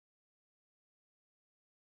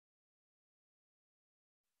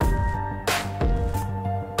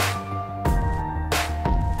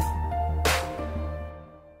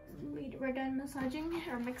done massaging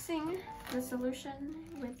or mixing the solution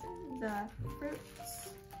with the fruits.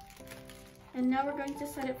 And now we're going to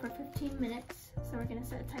set it for 15 minutes. So we're gonna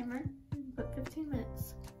set a timer, put 15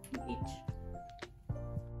 minutes each.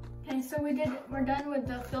 Okay, so we're done with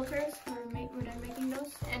the filters. We're done making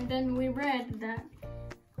those. And then we read that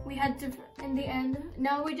we had to, in the end,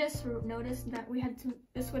 now we just noticed that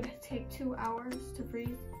this would take 2 hours to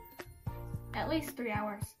freeze. At least 3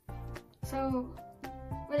 hours. So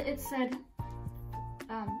it said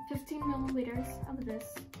 15 milliliters of this,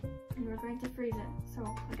 and we're going to freeze it. So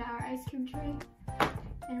we got our ice cube tray,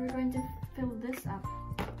 and we're going to fill this up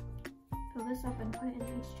and put it in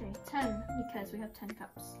each tray. 10, because we have 10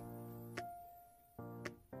 cups.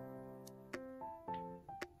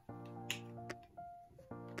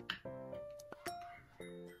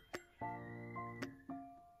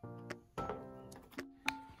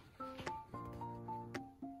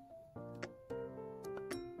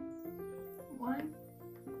 One.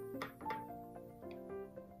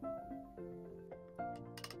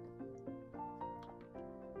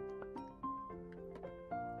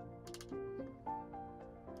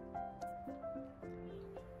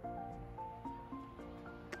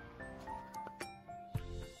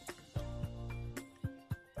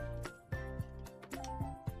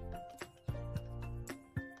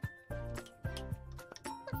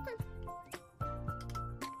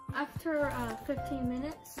 After 15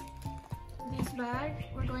 minutes, this bag,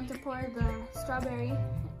 we're going to pour the strawberry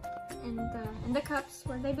in the cups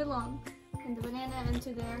where they belong, and the banana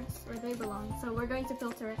into theirs where they belong. So we're going to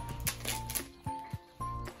filter it.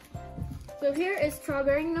 So here is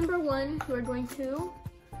strawberry number 1. We're going to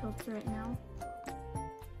filter it now.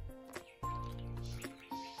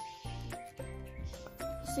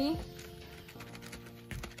 See?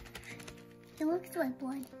 It looks like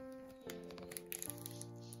blood.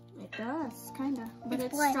 It does, kinda. But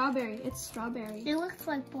it's blood. strawberry. It's strawberry. It looks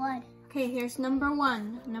like blood. Okay, here's number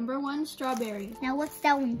 1. Number 1, strawberry. Now what's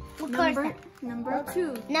that one? What color is that? Number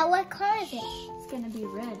 2. Now what color is it? It's gonna be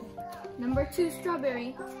red. Number 2,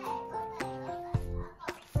 strawberry.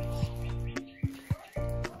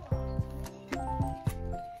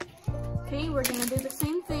 Okay, we're gonna do the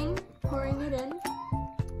same thing, pouring it in.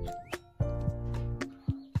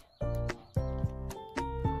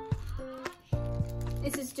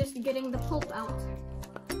 This is just getting the pulp out.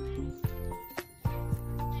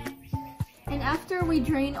 And after we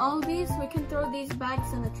drain all these, we can throw these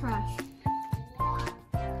bags in the trash.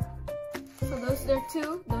 So those are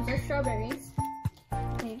 2, those are strawberries.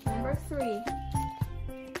 Okay, number 3.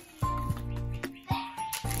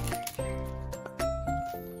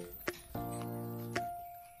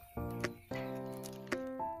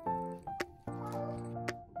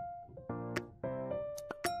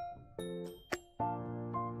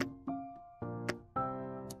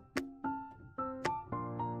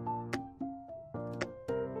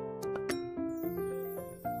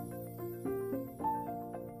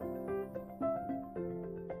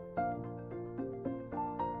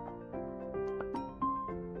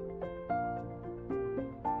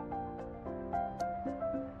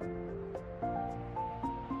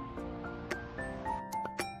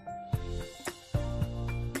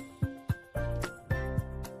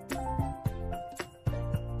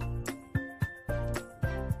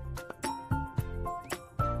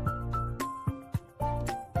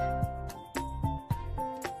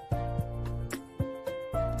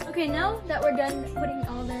 Okay, now that we're done putting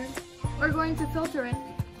all there, we're going to filter it.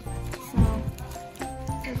 So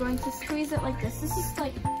we're going to squeeze it like this. This is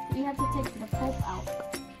like, you have to take the pulp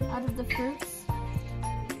out of the fruits.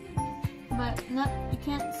 But you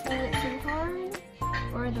can't squeeze it too hard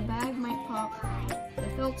or the bag might pop the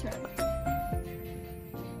filter.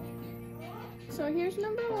 So here's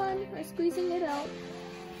number 1. We're squeezing it out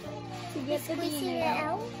to get the DNA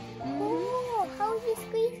out. Mm-hmm. Oh, how do you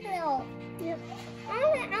squeeze it out? Yep.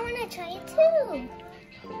 I wanna try it too.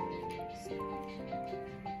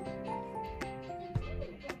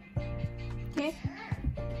 Okay.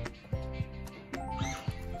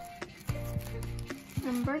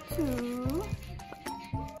 Number 2.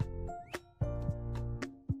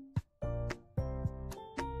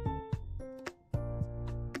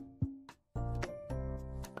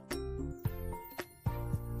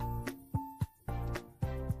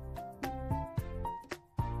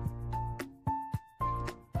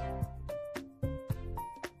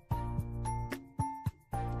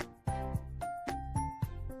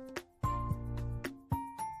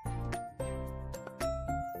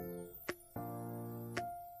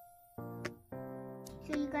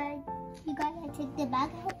 So you gotta take the bag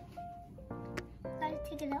out? Gotta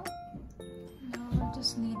take it out? No, we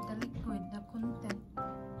just need the liquid, the content.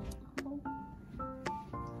 Oh.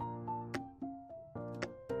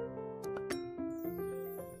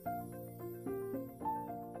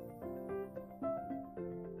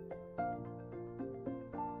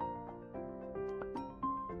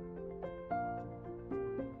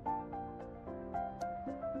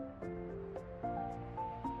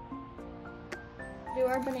 do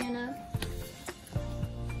our banana.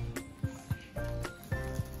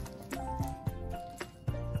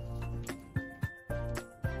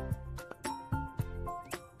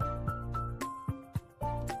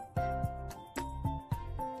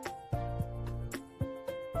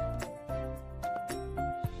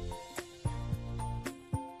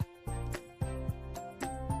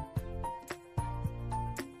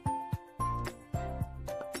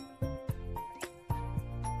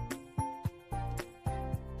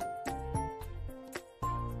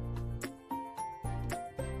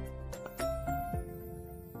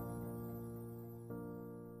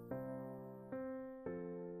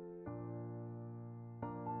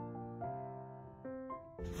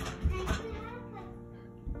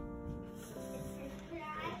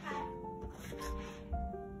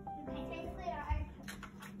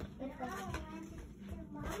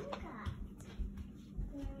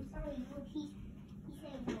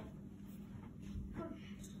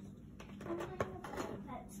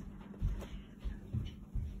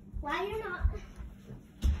 Why you're not?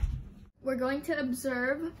 We're going to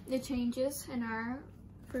observe the changes in our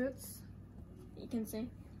fruits. You can see.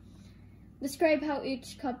 Describe how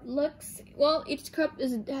each cup looks. Well, each cup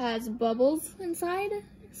has bubbles inside,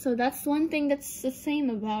 so that's one thing that's the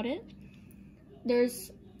same about it.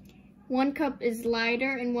 There's one cup is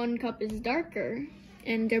lighter and one cup is darker,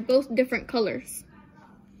 and they're both different colors.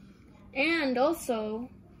 And also,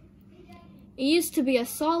 it used to be a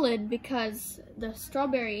solid because the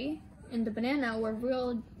strawberry and the banana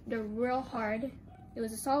they're real hard. It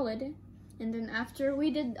was a solid, and then after we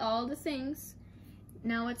did all the things,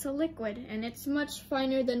 now it's a liquid, and it's much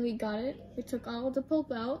finer than we got it. We took all the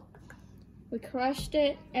pulp out, we crushed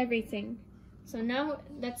it, everything. So now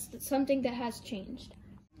that's something that has changed.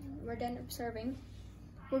 We're done observing.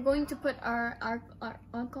 We're going to put our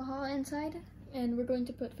alcohol inside, and we're going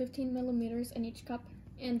to put 15 milliliters in each cup,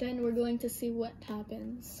 and then we're going to see what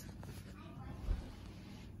happens.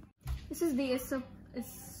 This is the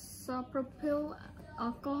isopropyl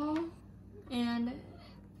alcohol, and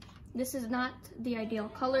this is not the ideal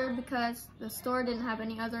color because the store didn't have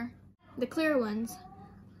any other, the clear ones.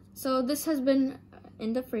 So this has been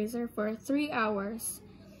in the freezer for 3 hours,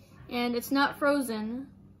 and it's not frozen,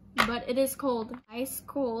 but it is cold, ice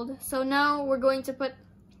cold. So now we're going to put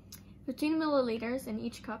 15 milliliters in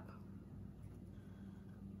each cup.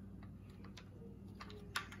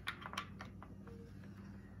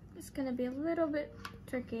 It's gonna be a little bit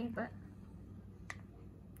tricky, but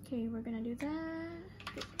okay, we're gonna do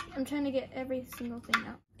that. I'm trying to get every single thing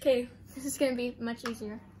out. Okay, this is gonna be much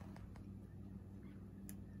easier.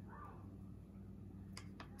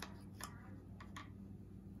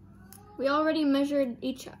 We already measured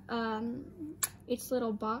each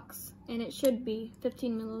little box, and it should be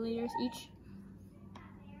 15 milliliters each.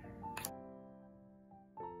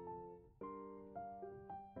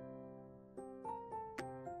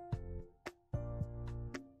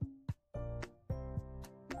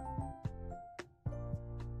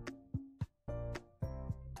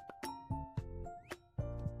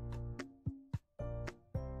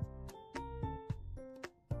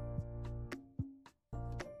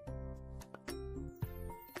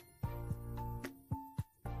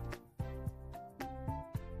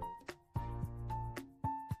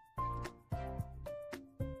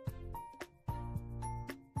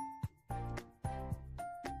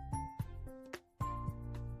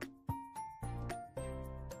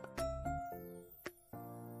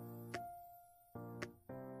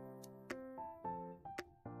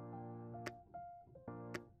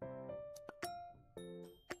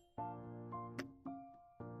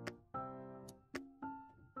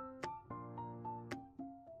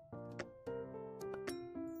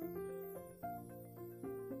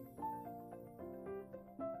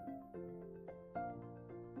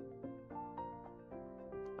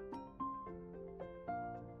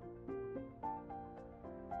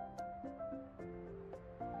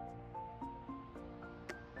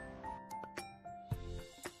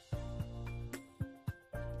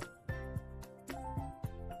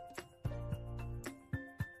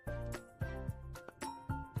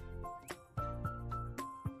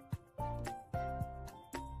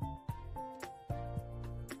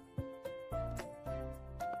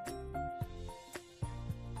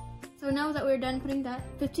 So now that we're done putting that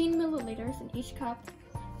 15 milliliters in each cup,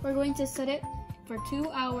 we're going to set it for 2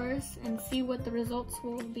 hours and see what the results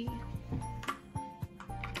will be.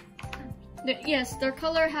 Yes, their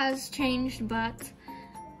color has changed, but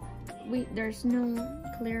there's no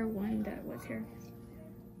clear one that was here.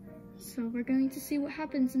 So we're going to see what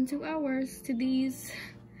happens in 2 hours to these.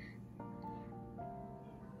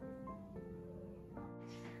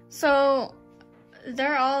 So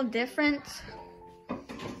they're all different,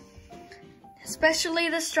 especially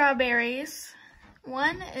the strawberries.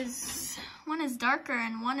 One is darker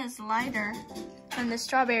and one is lighter on the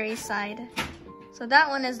strawberry side. So that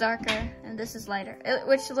one is darker and this is lighter,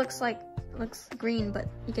 which looks green, but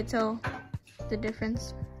you can tell the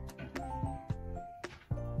difference.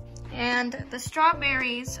 And the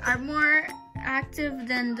strawberries are more active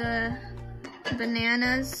than the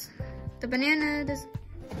bananas. The banana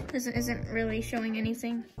isn't really showing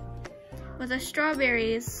anything. But the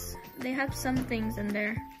strawberries, they have some things in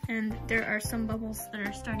there, and there are some bubbles that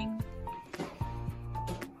are starting.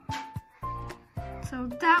 So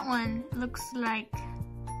that one looks like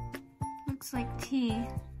tea,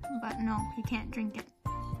 but no, you can't drink it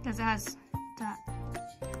because it has that.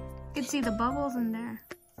 You can see the bubbles in there.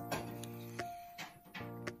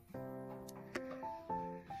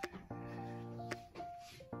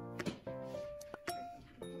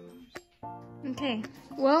 Okay,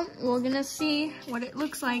 well, we're gonna see what it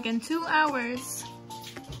looks like in 2 hours.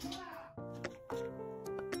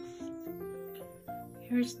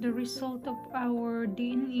 Here's the result of our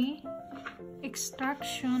DNA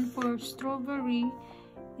extraction for strawberry.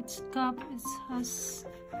 Its cup has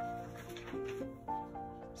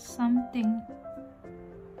something.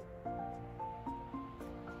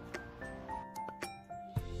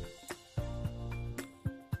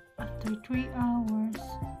 After 3 hours.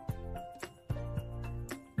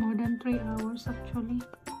 More than 3 hours actually.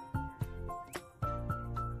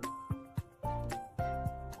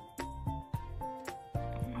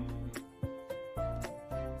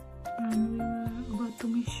 And we were about to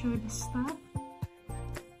measure the stuff.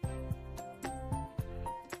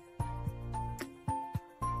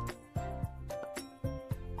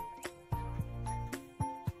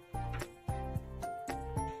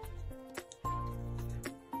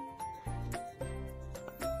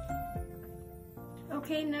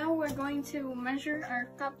 Okay, now we're going to measure our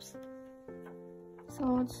cups.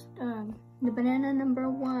 So it's the banana number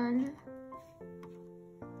 1.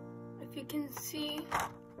 If you can see,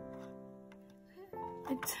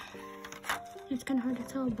 it's kind of hard to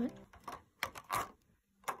tell, but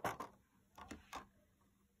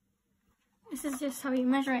this is just how you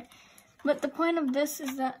measure it. But the point of this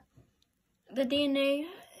is that the DNA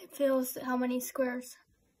fills how many squares.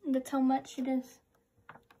 That's how much it is.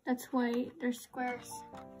 That's why they're squares.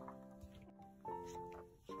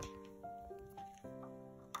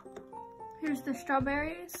 Here's the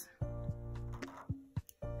strawberries.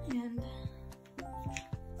 And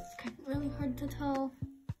it's kind of really hard to tell.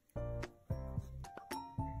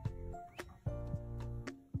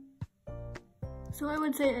 So I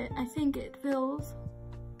would say, I think it fills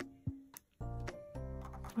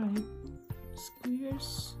 5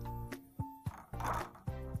 squares.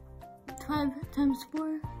 5 times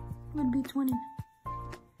 4 would be 20.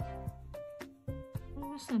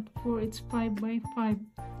 Oh, it's not 4, it's 5 by 5.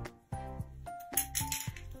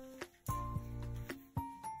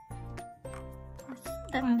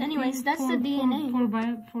 Anyways, that's the DNA.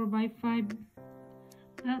 4 by 5.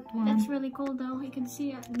 That one. That's really cool though. You can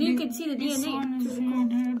see it. You can see the this DNA. One is really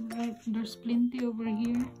cool. here, there's plenty over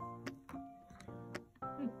here.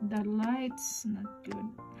 The light's not good.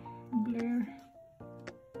 Glare.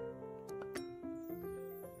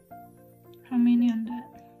 How many on that?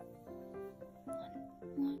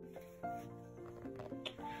 1.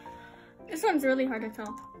 This one's really hard to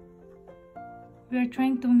tell. We're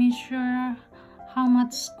trying to measure how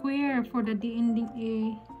much square for the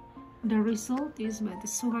DNA the result is, but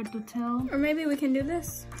it's so hard to tell Or maybe we can do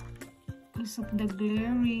this. because of the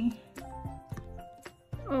glary.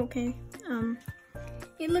 Okay.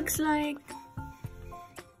 It looks like,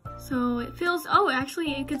 so it feels, oh,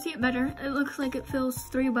 actually you can see it better. It looks like it feels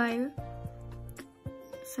 5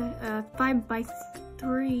 by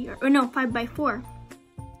 3, or no, 5 by 4.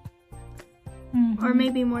 Or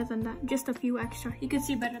maybe more than that, just a few extra. You can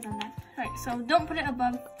see better than that. Alright, so don't put it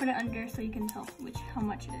above, put it under so you can tell how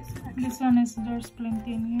much it is. Actually. This one is, there's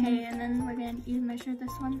plenty in here. Okay, and then we're gonna measure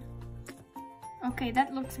this one. Okay,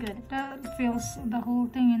 that looks good. That fills the whole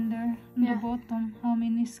thing in there, in the bottom. How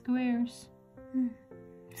many squares?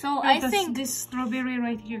 So I think this strawberry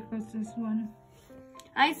right here, because this one.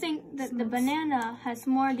 I think that the banana has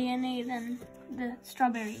more DNA than the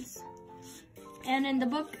strawberries. And in the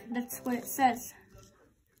book, that's what it says.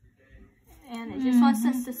 And it just wants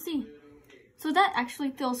us to see. So that actually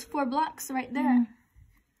fills 4 blocks right there.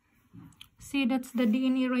 See, that's the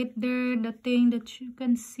DNA right there, the thing that you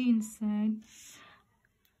can see inside.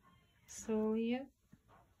 So, yeah.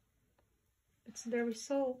 It's the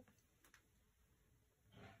result.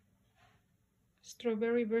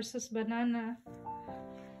 Strawberry versus banana.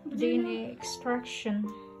 DNA extraction.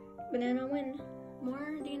 Banana win.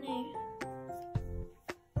 More DNA.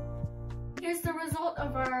 Here's the result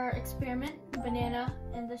of our experiment, banana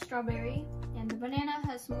and the strawberry. And the banana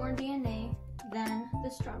has more DNA than the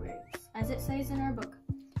strawberries, as it says in our book.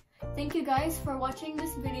 Thank you guys for watching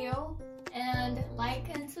this video, and like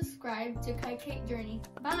and subscribe to Kai Kate Journey.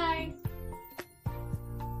 Bye!